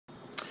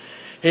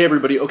Hey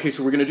everybody, okay,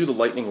 so we're going to do the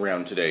lightning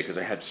round today because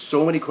I had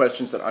so many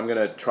questions that I'm going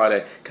to try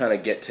to kind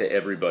of get to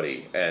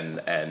everybody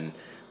and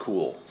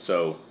cool.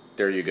 So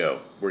there you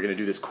go. We're going to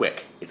do this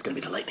quick. It's going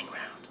to be the lightning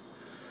round,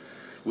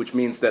 which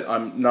means that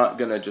I'm not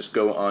going to just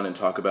go on and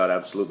talk about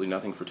absolutely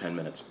nothing for 10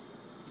 minutes.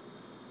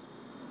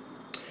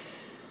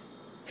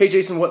 Hey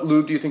Jason, what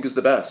lube do you think is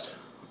the best?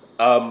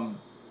 Okay,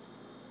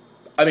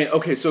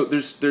 so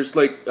there's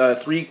like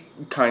three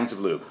kinds of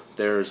lube.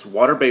 There's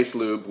water-based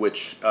lube,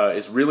 which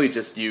is really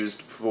just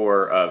used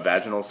for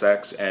vaginal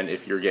sex, and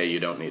if you're gay, you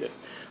don't need it.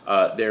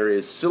 There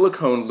is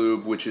silicone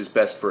lube, which is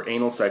best for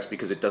anal sex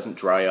because it doesn't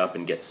dry up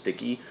and get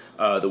sticky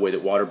the way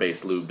that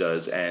water-based lube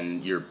does,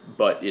 and your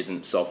butt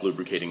isn't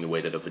self-lubricating the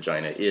way that a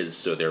vagina is,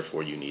 so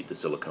therefore you need the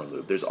silicone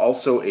lube. There's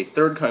also a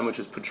third kind, which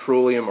is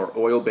petroleum or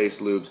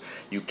oil-based lubes.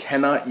 You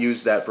cannot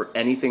use that for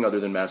anything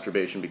other than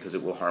masturbation because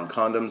it will harm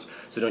condoms,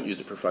 so don't use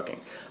it for fucking.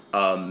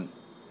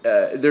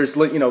 There's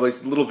like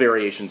little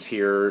variations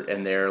here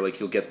and there. Like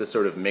you'll get this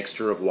sort of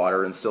mixture of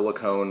water and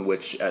silicone,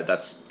 which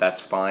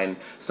that's fine.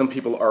 Some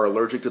people are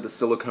allergic to the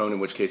silicone, in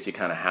which case you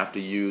kind of have to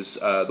use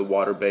the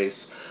water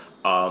base.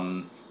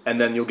 And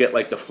then you'll get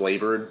like the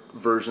flavored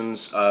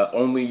versions.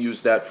 Only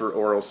use that for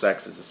oral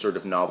sex as a sort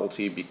of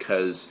novelty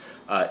because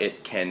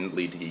it can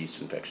lead to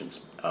yeast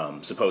infections,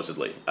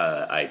 supposedly.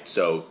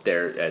 So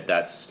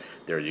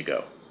there you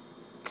go.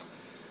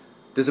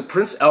 Does a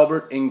Prince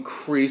Albert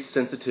increase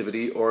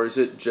sensitivity, or is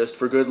it just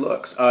for good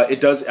looks?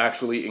 It does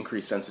actually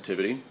increase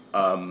sensitivity,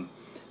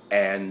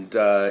 and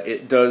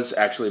it does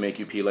actually make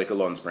you pee like a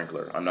lawn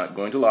sprinkler. I'm not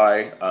going to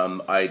lie.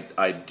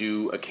 I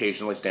do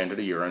occasionally stand at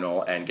a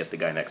urinal and get the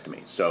guy next to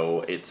me,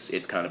 so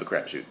it's kind of a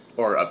crapshoot,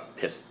 or a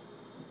piss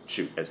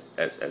shoot,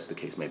 as the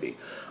case may be.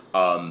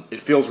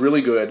 It feels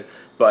really good,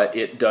 but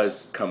it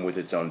does come with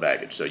its own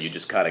baggage, so you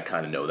just gotta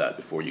kind of know that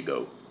before you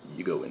go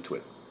into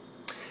it.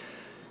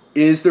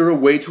 Is there a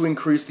way to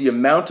increase the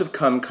amount of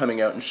cum coming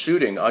out and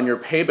shooting? On your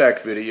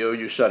payback video,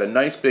 you shot a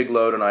nice big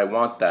load, and I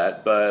want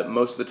that, but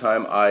most of the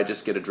time I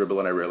just get a dribble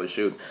and I rarely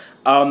shoot.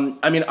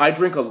 I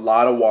drink a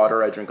lot of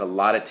water, I drink a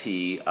lot of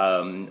tea,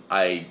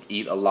 I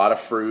eat a lot of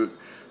fruit,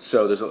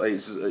 so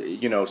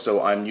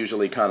so I'm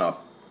usually kind of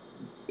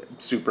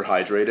super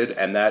hydrated,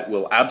 and that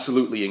will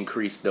absolutely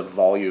increase the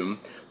volume.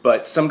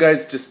 But some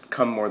guys just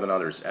come more than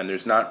others, and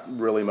there's not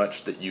really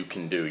much that you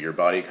can do. Your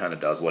body kind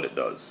of does what it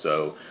does.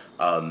 So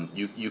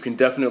you can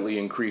definitely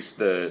increase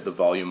the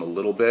volume a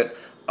little bit.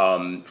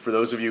 For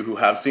those of you who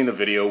have seen the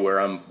video where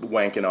I'm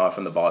wanking off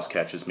and the boss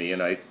catches me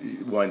and I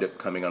wind up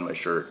coming on my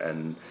shirt,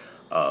 and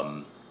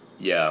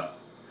yeah.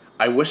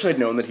 I wish I'd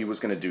known that he was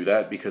going to do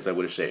that because I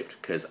would have shaved.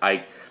 Because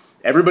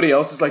everybody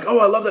else is like, oh,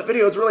 I love that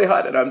video, it's really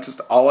hot. And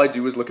all I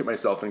do is look at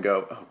myself and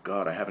go, oh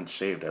God, I haven't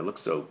shaved. I look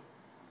so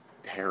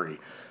hairy.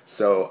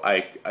 So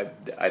I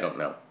don't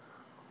know.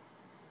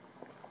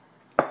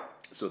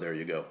 So there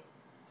you go.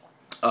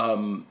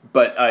 Water.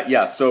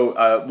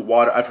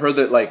 I've heard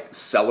that like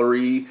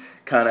celery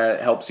kind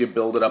of helps you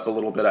build it up a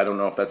little bit. I don't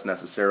know if that's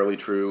necessarily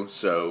true.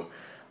 So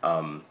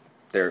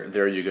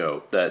there you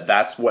go.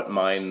 That's what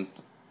mine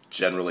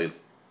generally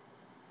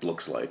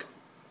looks like.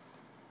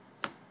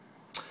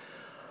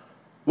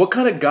 What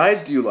kind of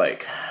guys do you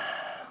like?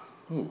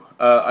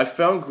 I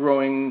found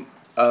growing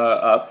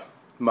up,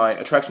 my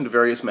attraction to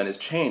various men has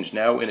changed.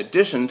 Now, in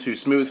addition to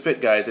smooth, fit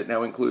guys, it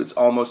now includes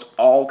almost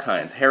all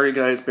kinds. Hairy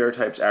guys, bear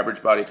types,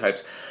 average body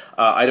types.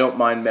 I don't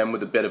mind men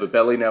with a bit of a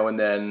belly now and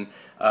then.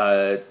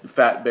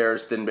 Fat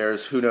bears, thin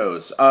bears, who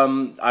knows?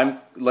 I'm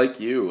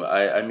like you.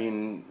 I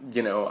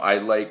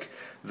like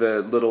the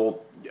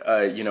little,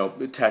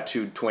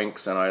 tattooed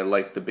twinks, and I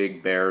like the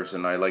big bears,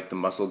 and I like the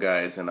muscle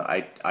guys, and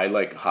I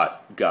like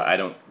hot guys. I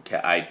don't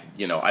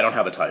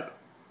have a type.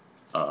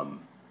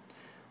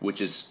 Which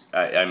is,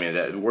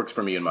 that works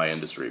for me in my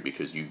industry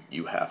because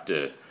you have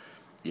to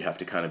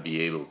kind of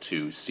be able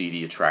to see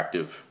the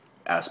attractive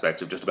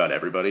aspects of just about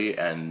everybody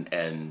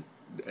and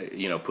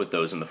put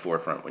those in the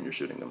forefront when you're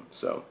shooting them.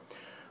 So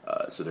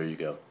there you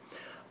go.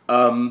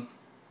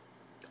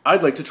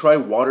 I'd like to try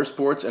water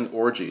sports and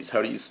orgies.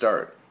 How do you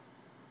start?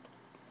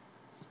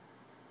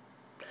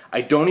 I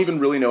don't even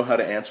really know how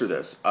to answer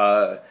this.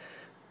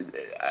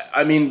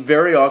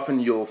 Very often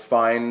you'll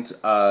find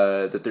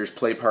that there's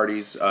play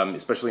parties,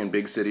 especially in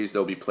big cities.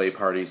 There'll be play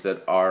parties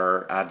that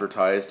are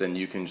advertised, and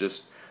you can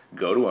just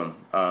go to them,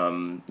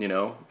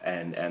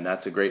 and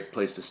that's a great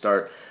place to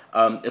start.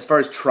 As far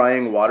as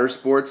trying water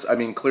sports,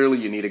 clearly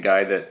you need a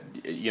guy that,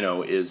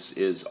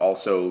 is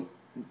also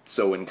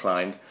so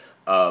inclined.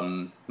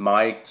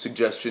 My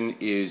suggestion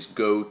is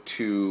go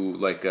to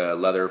like a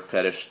leather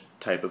fetish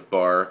type of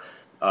bar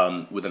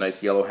with a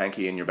nice yellow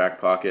hanky in your back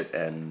pocket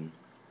and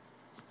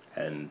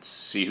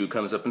see who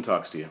comes up and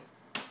talks to you.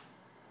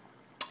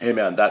 Hey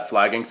man, that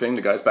flagging thing,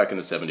 the guys back in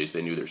the 70s,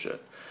 they knew their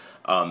shit.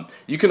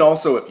 You can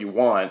also, if you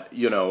want,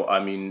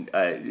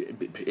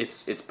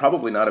 it's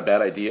probably not a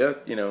bad idea,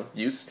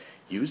 use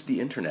the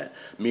internet.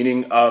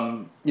 Meaning,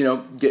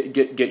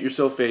 get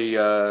yourself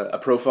a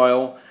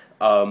profile,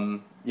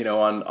 you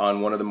know,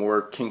 on one of the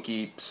more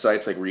kinky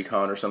sites like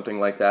Recon or something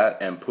like that,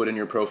 and put in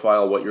your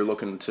profile what you're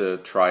looking to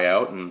try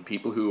out, and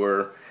people who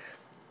are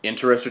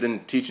interested in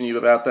teaching you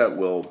about that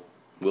will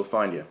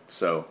find you.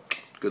 So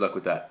good luck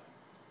with that.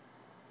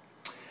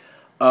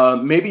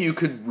 Maybe you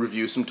could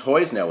review some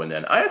toys now and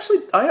then.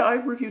 I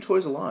review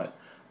toys a lot.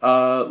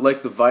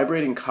 Like the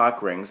vibrating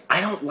cock rings.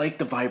 I don't like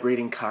the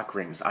vibrating cock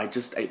rings.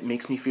 It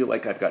makes me feel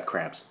like I've got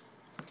crabs.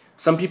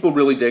 Some people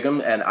really dig them,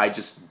 and I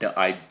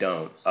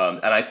don't.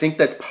 And I think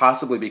that's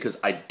possibly because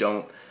I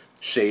don't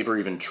shave or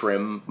even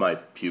trim my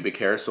pubic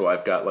hair, so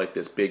I've got like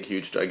this big,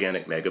 huge,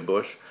 gigantic mega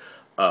bush.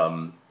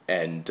 I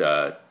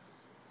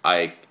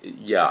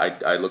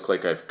look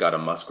like I've got a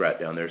muskrat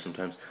down there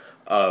sometimes.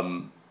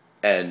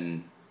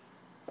 And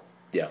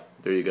yeah,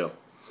 there you go.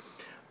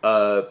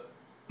 The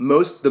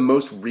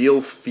most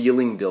real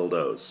feeling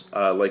dildos,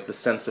 like the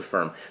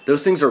Sensafirm,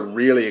 those things are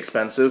really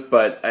expensive,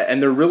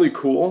 and they're really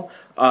cool.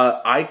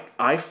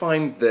 I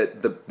find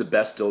that the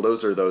best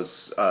dildos are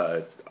those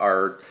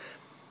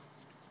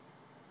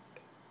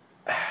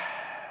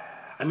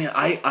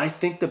I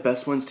think the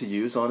best ones to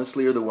use,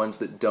 honestly, are the ones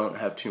that don't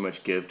have too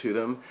much give to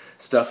them.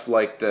 Stuff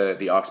like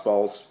the Ox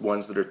Balls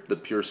ones that are the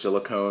pure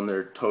silicone.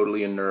 They're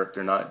totally inert.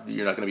 You're not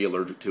going to be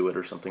allergic to it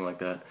or something like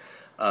that.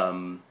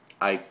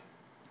 I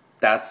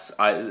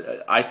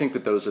think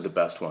that those are the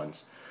best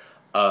ones.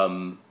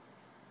 How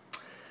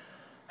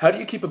do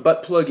you keep a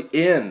butt plug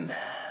in?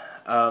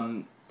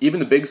 Even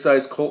the big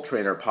size Colt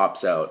trainer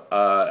pops out,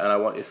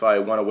 and if I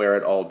want to wear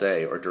it all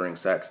day or during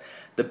sex.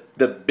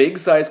 The big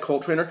size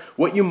Colt trainer,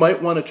 what you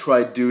might want to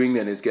try doing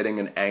then is getting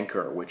an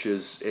anchor, which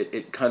is,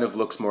 it kind of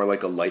looks more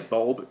like a light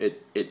bulb.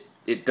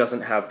 It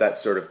doesn't have that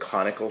sort of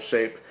conical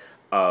shape.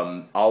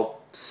 I'll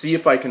see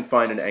if I can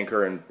find an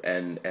anchor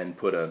and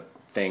put a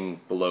thing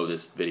below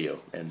this video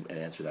and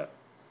answer that.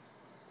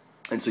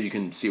 And so you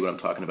can see what I'm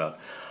talking about.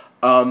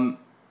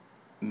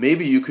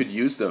 Maybe you could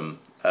use them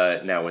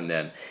now and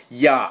then.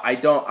 Yeah, I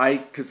don't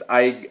want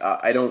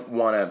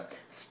to.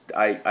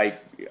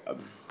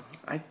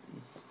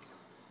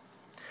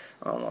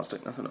 I don't want to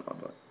stick nothing in my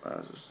butt.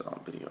 Just on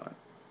video.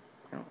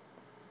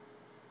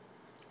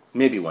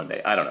 Maybe one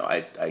day. I don't know.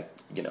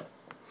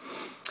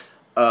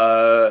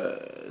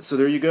 So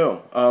there you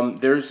go.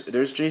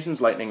 There's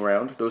Jason's lightning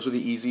round. Those are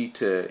the easy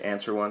to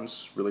answer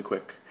ones, really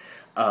quick.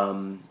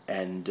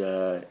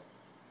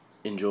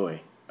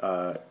 Enjoy.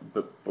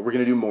 But we're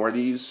gonna do more of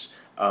these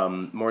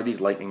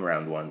lightning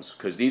round ones,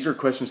 because these are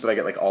questions that I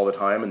get like all the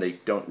time, and they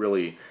don't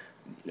really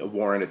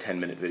warrant a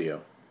 10-minute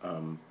video.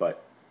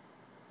 But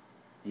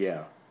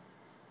yeah.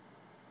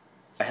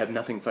 I have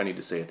nothing funny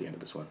to say at the end of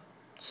this one.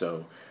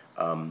 So,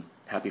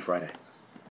 happy Friday.